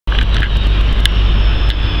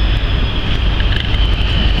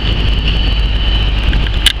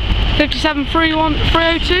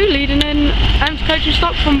57.302, leading in empty coaching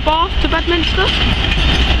stock from Bath to Bedminster.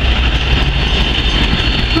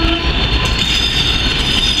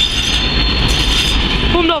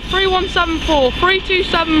 Formed up 3174,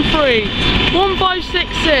 3273,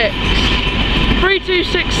 1566,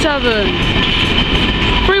 3267,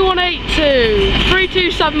 3182,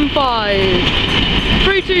 3275,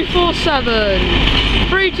 3247,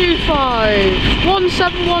 325,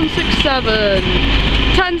 17167,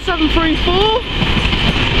 10734,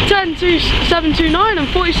 10729 and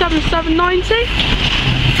 47790.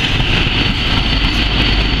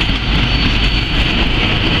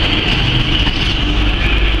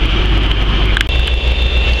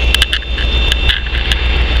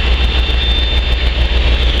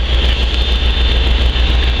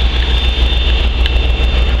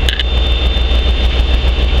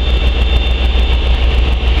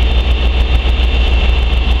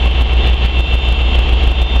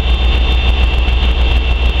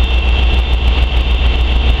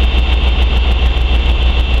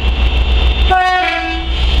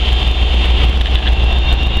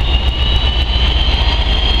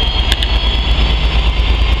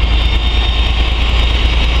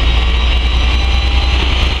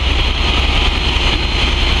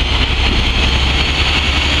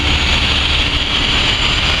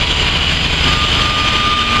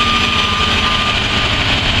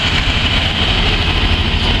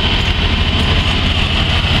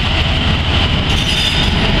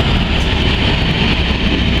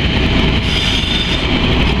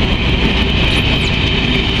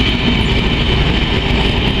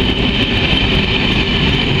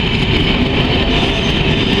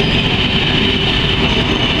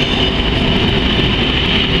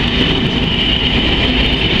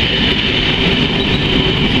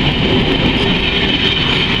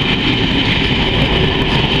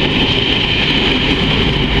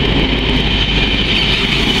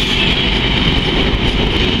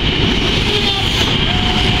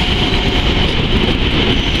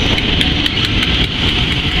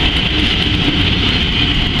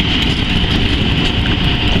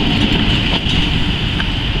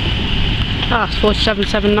 That's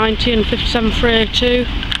 47,790 and 57,302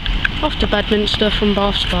 off to Bedminster from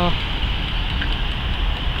Bath Spa.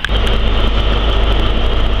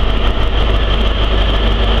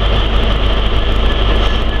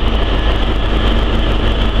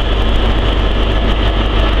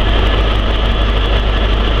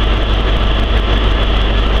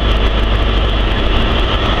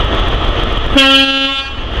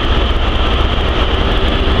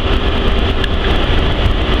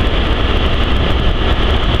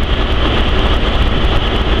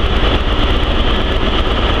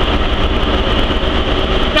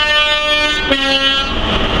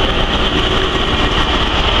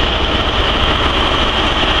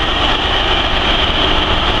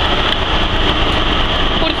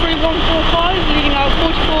 Leading out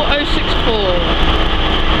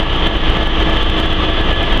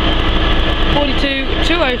 44,064,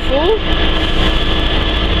 42,204,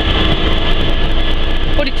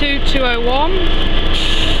 42,201,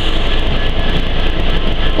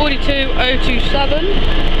 42,027,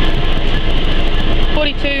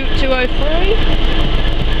 42,203,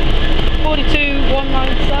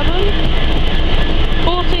 42,197,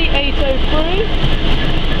 40,803,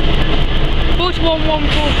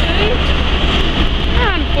 41,142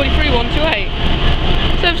 and 43,128.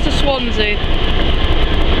 Service to Swansea.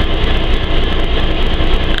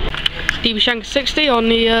 DB Shanker 60 on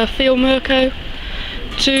the Field Mirko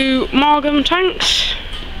to Margam tanks.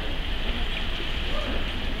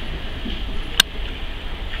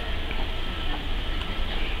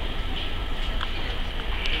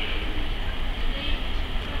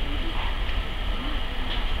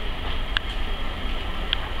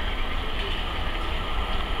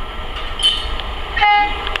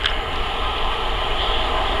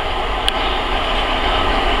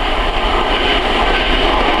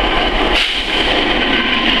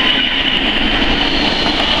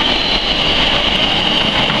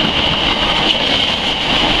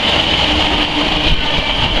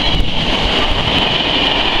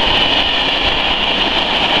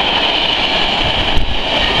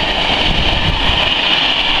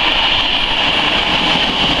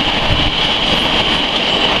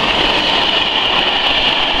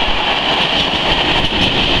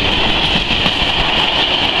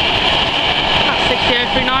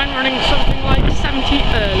 Running something like 70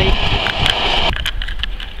 early.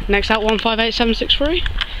 Next out 158763.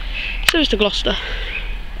 Service to Gloucester.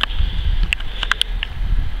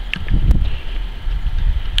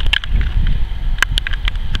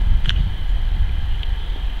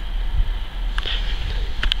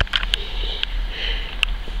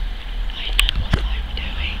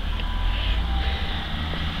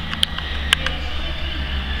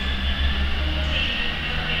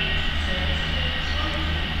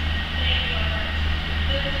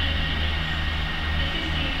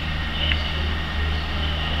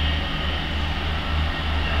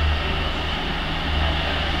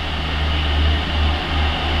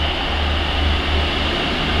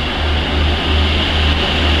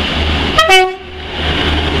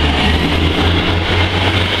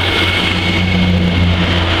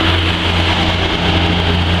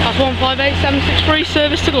 763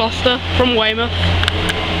 service to Gloucester from Weymouth.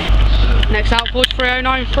 Next out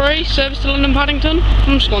 43093 service to London Paddington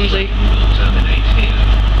from Swansea.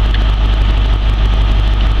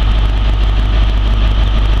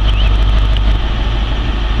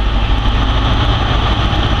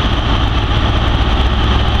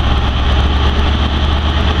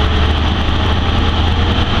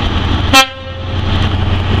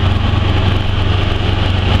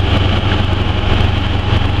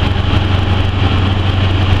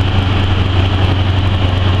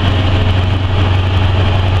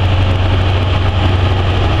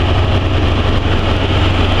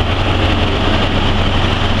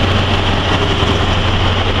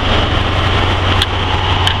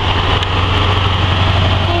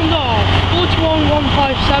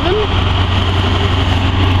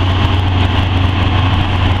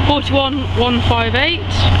 $41,158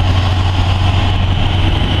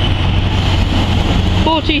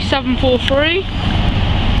 $47,43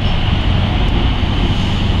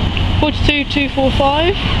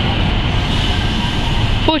 $42,245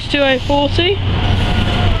 $42,040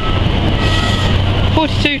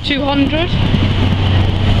 $42,200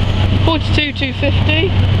 $42,250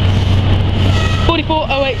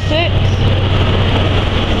 $44,086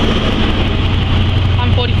 and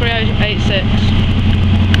 $43,086.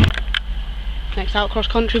 Next out, cross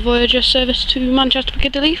country Voyager service to Manchester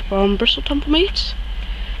Piccadilly from Bristol to Meads.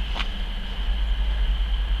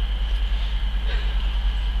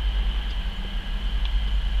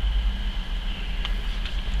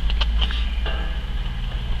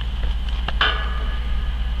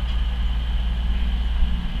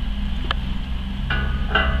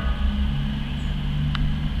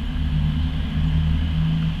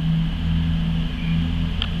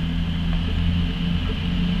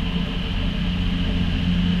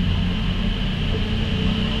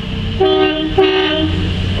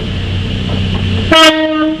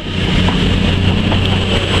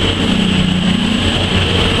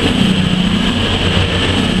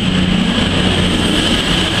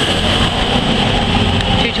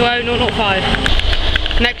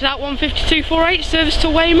 Next out 15248 service to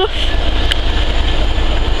Weymouth.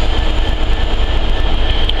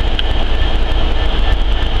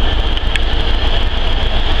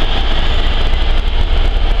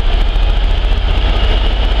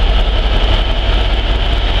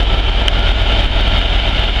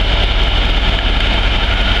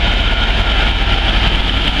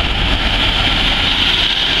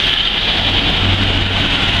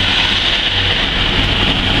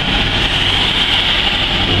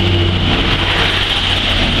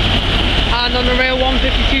 On the rail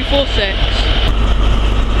 15246.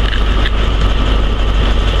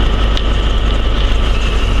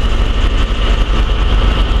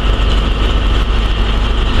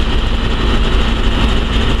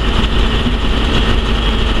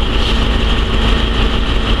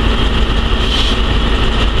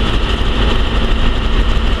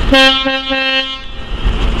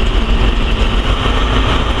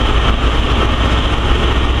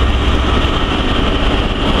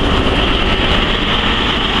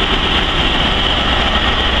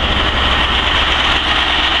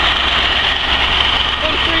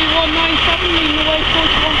 Leading away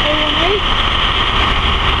 41018.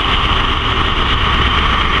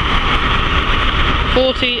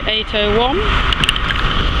 40801.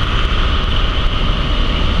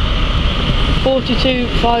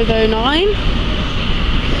 42509.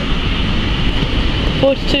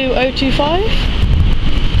 42025.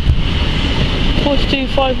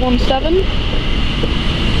 42517.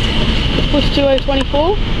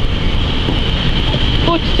 42024.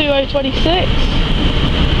 42026.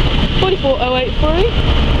 44083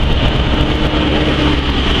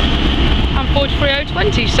 and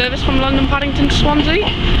 43020 service from London Paddington to Swansea,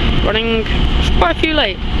 running quite a few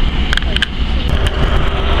late.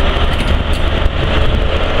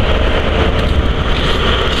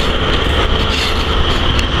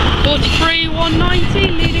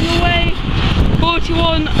 $43,190 leading away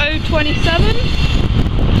 41,027,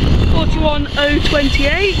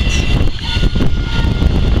 41,028,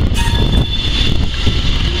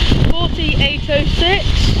 4806,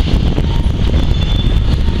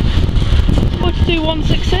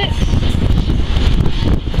 42166,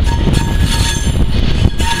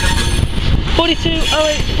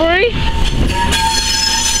 42083,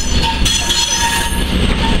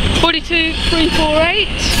 42348,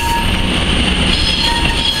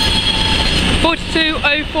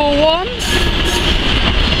 42041,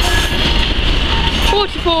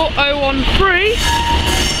 44013,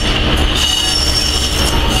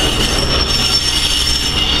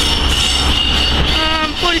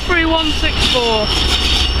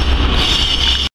 43164.